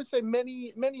I would say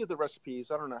many of the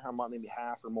recipes, I don't know how much, maybe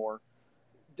half or more,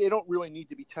 they don't really need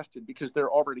to be tested because they're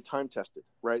already time tested,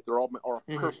 right? They're all our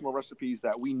personal recipes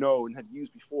that we know and had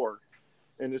used before.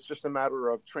 And it's just a matter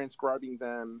of transcribing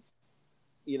them,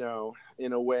 in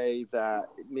a way that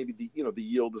maybe the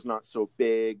yield is not so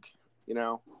big,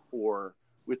 or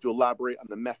we have to elaborate on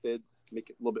the method, make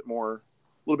it a little bit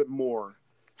more,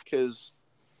 because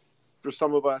for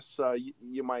some of us,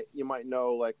 you might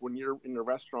know, like when you're in a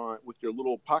restaurant with your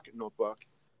little pocket notebook,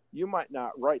 you might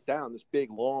not write down this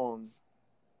big, long,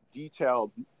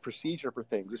 detailed procedure for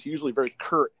things. It's usually very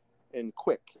curt and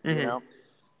quick,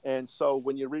 And so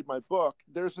when you read my book,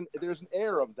 there's an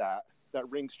air of that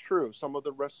rings true. Some of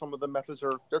the methods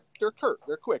are they're curt,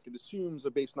 they're quick. It assumes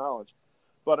a base knowledge,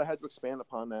 but I had to expand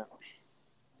upon that.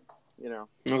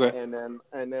 Okay. And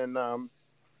then,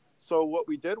 so what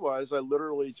we did was I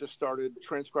literally just started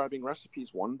transcribing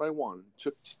recipes one by one. It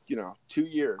took, 2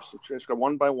 years to transcribe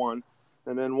one by one.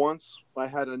 And then once I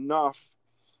had enough,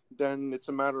 then it's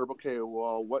a matter of, okay,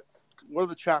 well, what are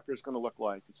the chapters going to look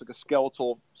like? It's like a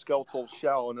skeletal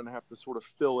shell, and then I have to sort of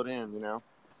fill it in, And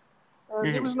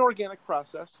it was an organic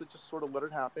process. So just sort of let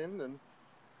it happen.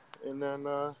 And then,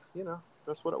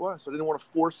 that's what it was. So I didn't want to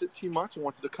force it too much. I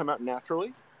wanted it to come out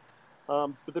naturally.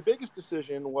 But the biggest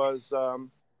decision was,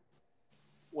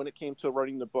 when it came to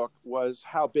writing the book, was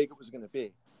how big it was going to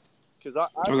be. Because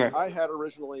I had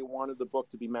originally wanted the book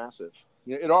to be massive.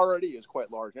 It already is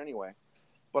quite large anyway.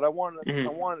 But I wanted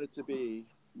it to be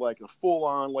like a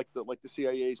full-on, like the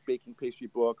CIA's baking pastry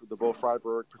book, the Bo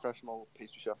Freiberg professional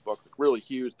pastry chef book, really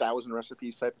huge, 1,000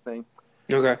 recipes type of thing.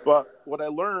 Okay. But what I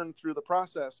learned through the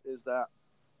process is that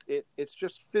it's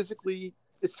just physically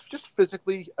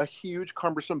a huge,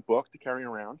 cumbersome book to carry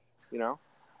around,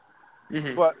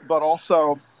 But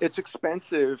also it's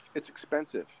expensive,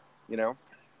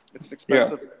 It's an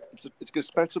expensive. It's an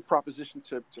expensive proposition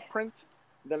to print.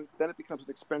 Then it becomes an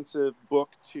expensive book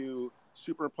to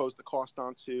superimpose the cost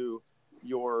onto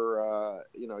your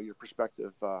your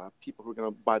prospective people who are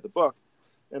going to buy the book.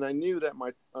 And I knew that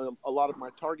a lot of my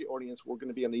target audience were going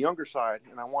to be on the younger side,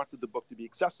 and I wanted the book to be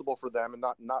accessible for them and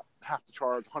not have to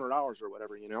charge $100 or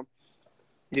whatever,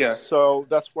 Yeah. So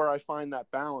that's where I find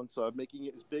that balance of making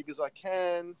it as big as I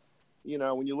can.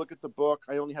 When you look at the book,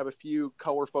 I only have a few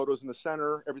color photos in the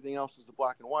center. Everything else is the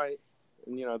black and white.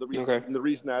 And, the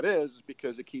reason that is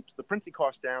because it keeps the printing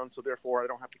cost down. So therefore I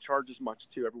don't have to charge as much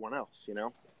to everyone else,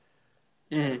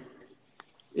 Mm-hmm.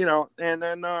 And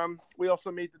then we also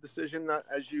made the decision that,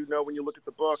 as when you look at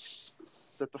the book,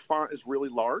 that the font is really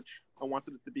large. I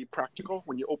wanted it to be practical.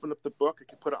 When you open up the book, I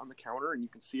can put it on the counter and you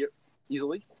can see it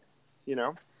easily,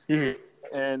 Mm-hmm.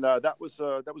 And that was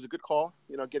a good call,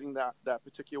 getting that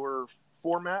particular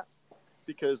format,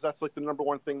 because that's like the number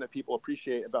one thing that people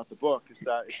appreciate about the book is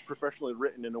that it's professionally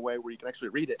written in a way where you can actually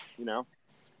read it,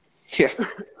 Yeah.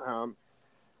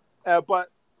 But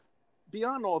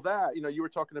beyond all that, you were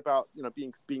talking about,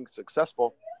 being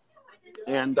successful,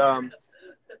 and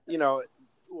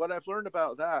what I've learned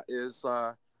about that is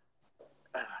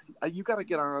you got to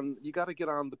get on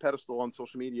the pedestal on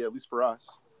social media, at least for us,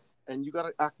 and you got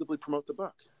to actively promote the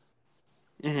book.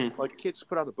 Mm-hmm. Like, you can't just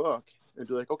put out a book and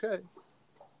be like, okay,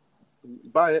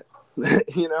 buy it.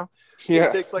 Yeah.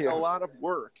 It takes a lot of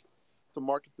work to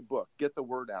market the book, get the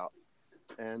word out.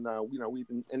 And we've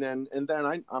been, and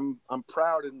then I'm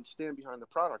proud and stand behind the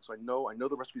product. So I know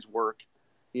the recipes work,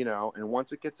 and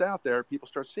once it gets out there, people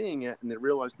start seeing it and they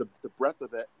realize the breadth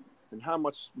of it and how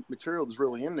much material is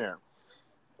really in there.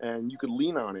 And you could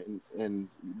lean on it and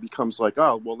it becomes like,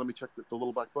 oh, well, let me check the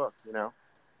Little Black Book,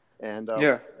 and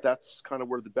that's kind of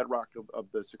where the bedrock of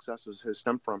the successes has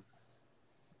stemmed from.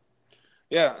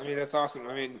 Yeah. I mean, that's awesome.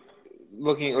 I mean,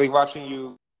 watching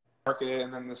you market it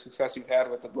and then the success you've had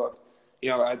with the book.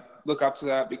 I look up to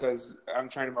that because I'm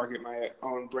trying to market my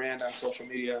own brand on social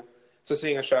media. So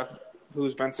seeing a chef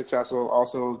who's been successful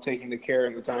also taking the care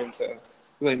and the time to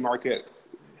really market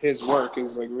his work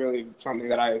is really something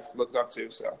that I've looked up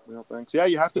to. So, thanks. Yeah,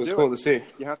 you have to do it. It's cool to see.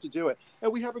 You have to do it.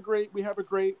 And we have a great,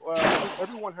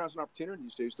 everyone has an opportunity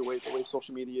these days, the way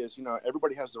social media is,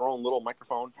 everybody has their own little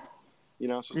microphone,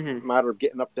 so it's just a matter of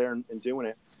getting up there and doing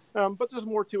it. But there's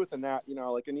more to it than that,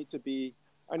 I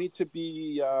need to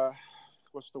be,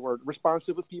 what's the word?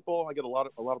 Responsive with people. I get a lot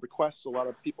of requests. A lot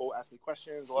of people ask me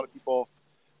questions. A lot of people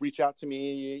reach out to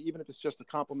me, even if it's just a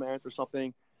compliment or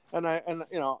something. And I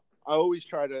always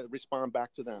try to respond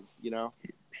back to them.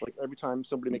 Like every time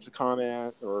somebody makes a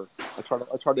comment, or I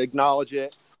try to acknowledge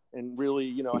it and really,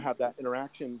 have that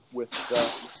interaction with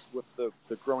the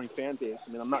growing fan base.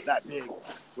 I mean, I'm not that big,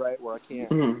 right? Where I can't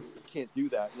do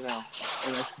that,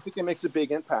 And I think it makes a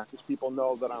big impact because people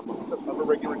know that I'm a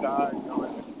regular guy.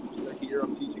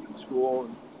 I'm teaching at school,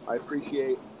 and I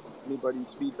appreciate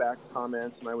anybody's feedback,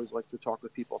 comments, and I always like to talk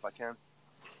with people if I can.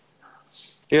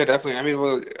 Yeah, definitely. I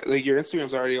mean, your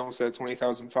Instagram's already almost at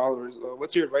 20,000 followers.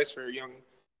 What's your advice for young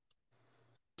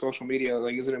social media?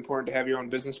 Is it important to have your own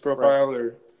business profile,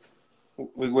 or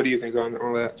what do you think on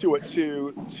all that? To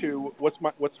what's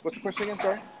the question again?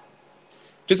 Sorry.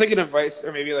 Just an advice,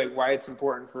 or maybe why it's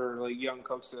important for young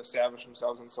cooks to establish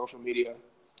themselves on social media.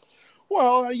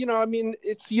 Well, I mean,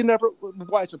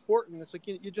 why it's important. It's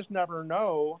you just never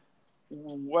know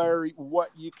what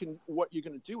you're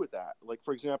going to do with that. Like,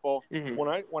 for example, when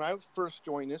I first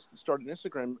started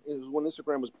Instagram, it was when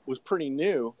Instagram was pretty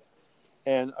new,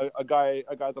 and a guy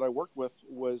that I worked with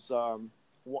was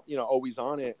always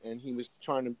on it, and he was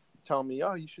trying to tell me,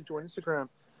 oh, you should join Instagram.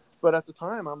 But at the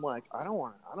time, I'm like, I don't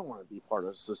want to be part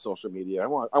of the social media. I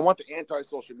want the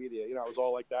anti-social media. I was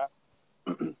all like that.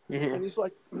 And he's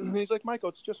like, Michael,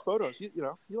 it's just photos. You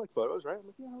like photos, right? I'm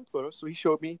like, yeah, I like photos. So he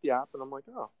showed me the app, and I'm like,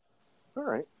 oh, all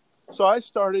right. So I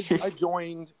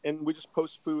joined, and we just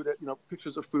post food,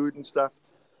 pictures of food and stuff,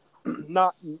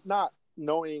 not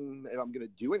knowing if I'm going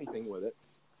to do anything with it.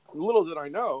 Little did I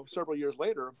know, several years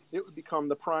later, it would become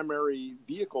the primary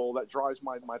vehicle that drives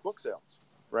my book sales,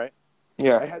 right?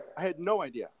 Yeah. I had no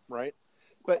idea, right?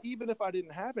 But even if I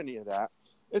didn't have any of that,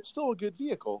 it's still a good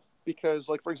vehicle. Because,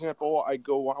 for example, I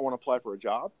want to apply for a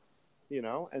job,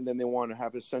 and then they want to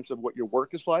have a sense of what your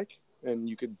work is like, and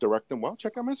you could direct them, well,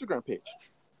 check out my Instagram page,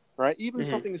 right? Even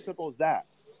something as simple as that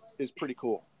is pretty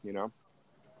cool,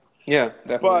 Yeah,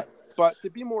 definitely. But to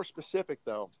be more specific,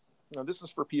 though, this is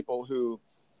for people who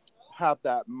have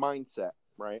that mindset,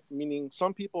 right? Meaning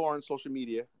some people are on social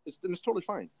media, and it's totally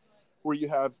fine, where you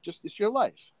have it's your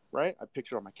life, right? A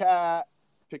picture of my cat,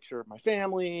 picture of my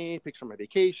family, picture of my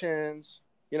vacations,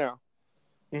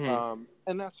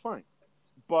 And that's fine.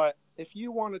 But if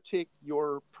you want to take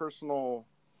your personal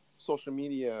social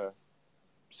media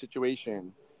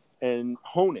situation and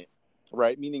hone it,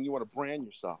 right? Meaning you want to brand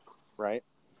yourself, right?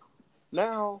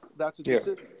 Now that's a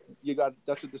decision.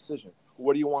 That's a decision.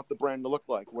 What do you want the brand to look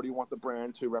like? What do you want the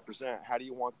brand to represent? How do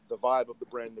you want the vibe of the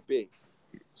brand to be?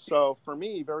 So for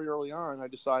me, very early on, I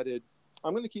decided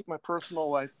I'm going to keep my personal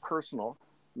life personal,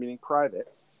 meaning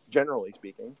private, generally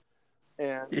speaking,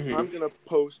 and I'm going to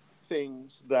post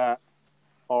things that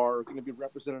are going to be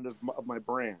representative of my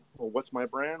brand. Well, what's my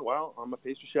brand? Well, I'm a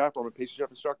pastry chef, or I'm a pastry chef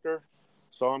instructor,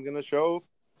 so I'm going to show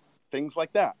things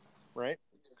like that, right?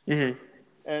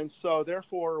 And so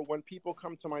therefore, when people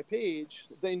come to my page,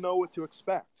 they know what to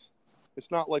expect. It's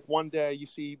not like one day you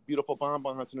see beautiful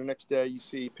bonbons and the next day you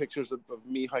see pictures of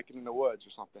me hiking in the woods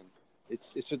or something.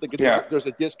 It's just like there's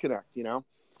a disconnect, you know?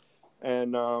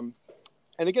 And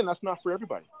again, that's not for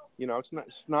everybody. You know, it's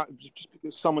not just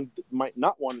because someone might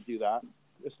not want to do that.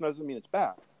 This doesn't mean it's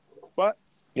bad. But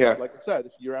like I said,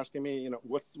 if you're asking me, you know,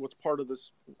 what's part of this,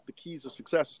 the keys of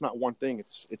success, it's not one thing,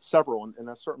 it's several, and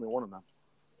that's certainly one of them.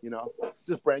 You know,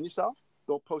 just brand yourself.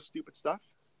 Don't post stupid stuff,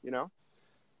 you know?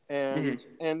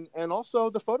 And also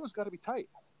the photos got to be tight.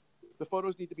 The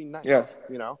photos need to be nice,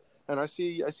 you know? And I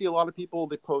see a lot of people,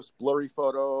 they post blurry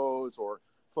photos or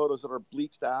photos that are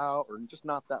bleached out or just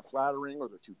not that flattering, or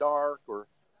they're too dark, or,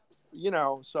 you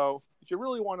know, so if you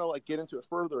really want to like get into it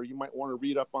further, you might want to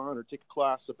read up on or take a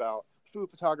class about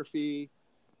food photography,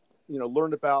 you know,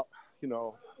 learn about, you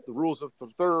know, the rules of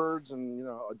thirds and, you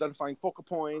know, identifying focal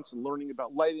points and learning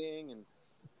about lighting.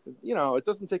 And, you know, it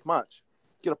doesn't take much.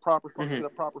 Get a proper phone, get a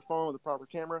proper phone with a proper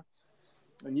camera,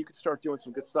 and you can start doing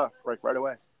some good stuff right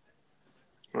away.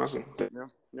 Awesome.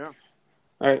 Yeah.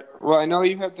 All right. Well, I know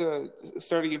you have to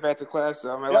start to get back to class.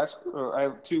 I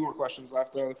have two more questions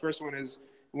left. The first one is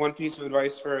one piece of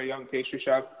advice for a young pastry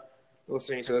chef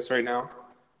listening to this right now.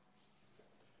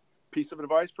 Piece of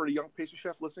advice for a young pastry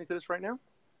chef listening to this right now?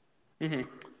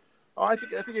 Oh, I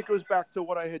think it goes back to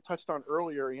what I had touched on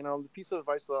earlier. You know, the piece of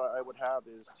advice that I would have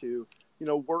is to, you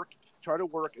know, try to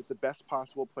work at the best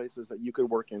possible places that you could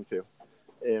work into.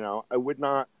 You know, I would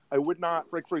not,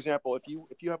 like, for example, if you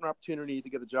have an opportunity to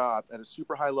get a job at a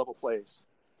super high level place,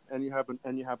 and you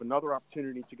have another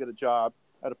opportunity to get a job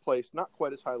at a place not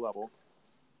quite as high level,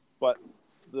 but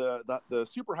the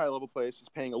super high level place is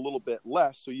paying a little bit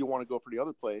less, so you want to go for the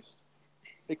other place,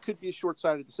 it could be a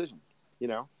short-sighted decision, you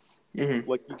know?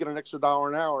 Like you get an extra $1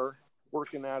 an hour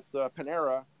working at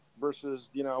Panera versus,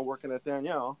 you know, working at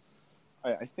Danielle.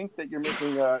 I think that you're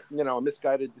making a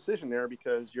misguided decision there,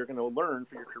 because you're going to learn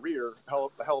for your career a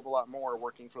hell of a lot more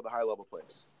working for the high level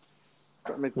place.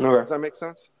 Does that make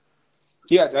sense?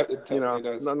 Yeah, it totally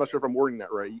does. I'm not sure if I'm wording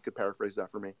that right. You could paraphrase that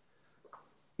for me.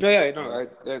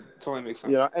 That totally makes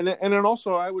sense. Yeah, and then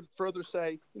also I would further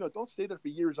say, you know, don't stay there for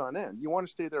years on end. You want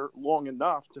to stay there long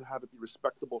enough to have it be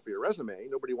respectable for your resume.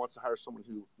 Nobody wants to hire someone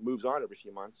who moves on every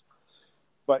few months.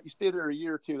 But you stay there a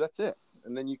year or two, that's it.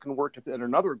 And then you can work at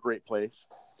another great place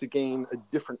to gain a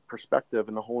different perspective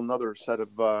and a whole another set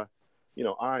of, you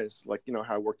know, eyes, like, you know,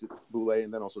 how I worked at Boulay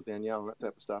and then also Danielle and that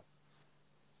type of stuff.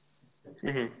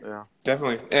 Yeah,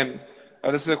 definitely. And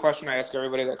this is a question I ask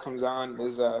everybody that comes on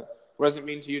is, what does it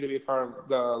mean to you to be a part of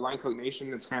the Line Cook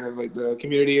Nation? It's kind of like the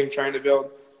community I'm trying to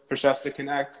build for chefs to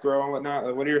connect, grow, and whatnot.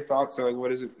 Like, what are your thoughts? Or, like, what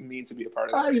does it mean to be a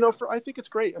part of it? You know, I think it's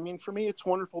great. I mean, for me, it's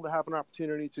wonderful to have an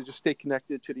opportunity to just stay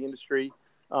connected to the industry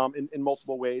in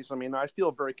multiple ways. I mean, I feel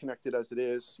very connected as it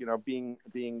is, you know, being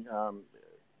you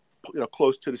know,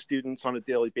 close to the students on a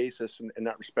daily basis in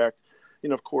that respect. You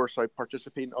know, of course, I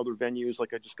participate in other venues.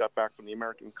 Like I just got back from the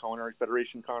American Culinary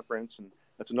Federation conference, and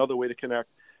that's another way to connect.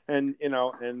 And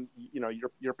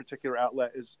your particular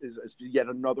outlet is yet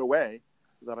another way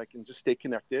that I can just stay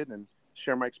connected and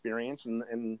share my experience.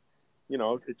 And you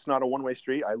know, it's not a one-way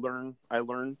street. I learn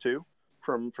too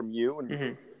from you,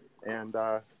 and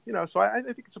you know, so I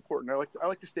think it's important. I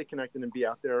like to stay connected and be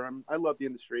out there. I love the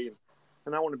industry,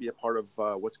 and I want to be a part of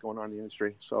what's going on in the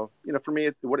industry. So, you know, for me,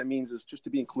 what it means is just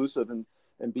to be inclusive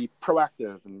and be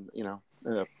proactive and, you know,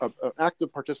 an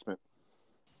active participant.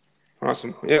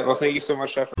 Awesome. Yeah. Well, thank you so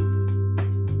much, Chef.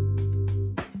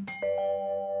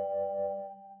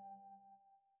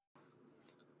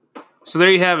 So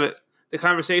there you have it. The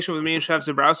conversation with me and Chef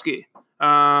Zebrowski.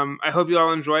 I hope you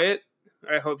all enjoy it.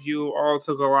 I hope you all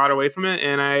took a lot away from it,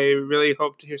 and I really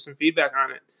hope to hear some feedback on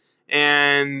it.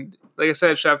 And like I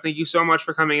said, Chef, thank you so much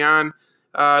for coming on.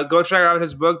 Go check out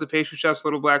his book, The Pastry Chef's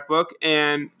Little Black Book.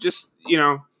 And just, you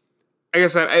know, like I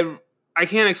said, I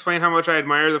can't explain how much I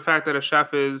admire the fact that a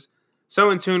chef is so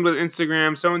in tune with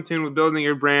Instagram, so in tune with building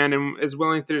your brand, and is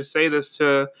willing to say this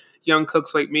to young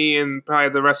cooks like me and probably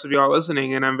the rest of y'all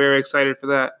listening. And I'm very excited for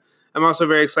that. I'm also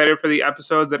very excited for the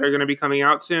episodes that are going to be coming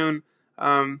out soon.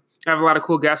 I have a lot of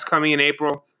cool guests coming in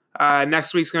April.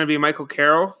 Next week's going to be Michael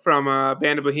Carroll from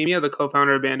Band of Bohemia, the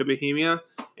co-founder of Band of Bohemia.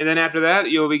 And then after that,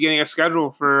 you'll be getting a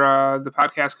schedule for the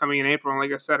podcast coming in April. And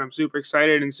like I said, I'm super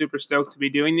excited and super stoked to be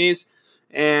doing these.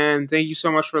 And thank you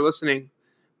so much for listening.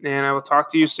 And I will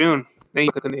talk to you soon.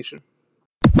 Thank you, Cook Nation.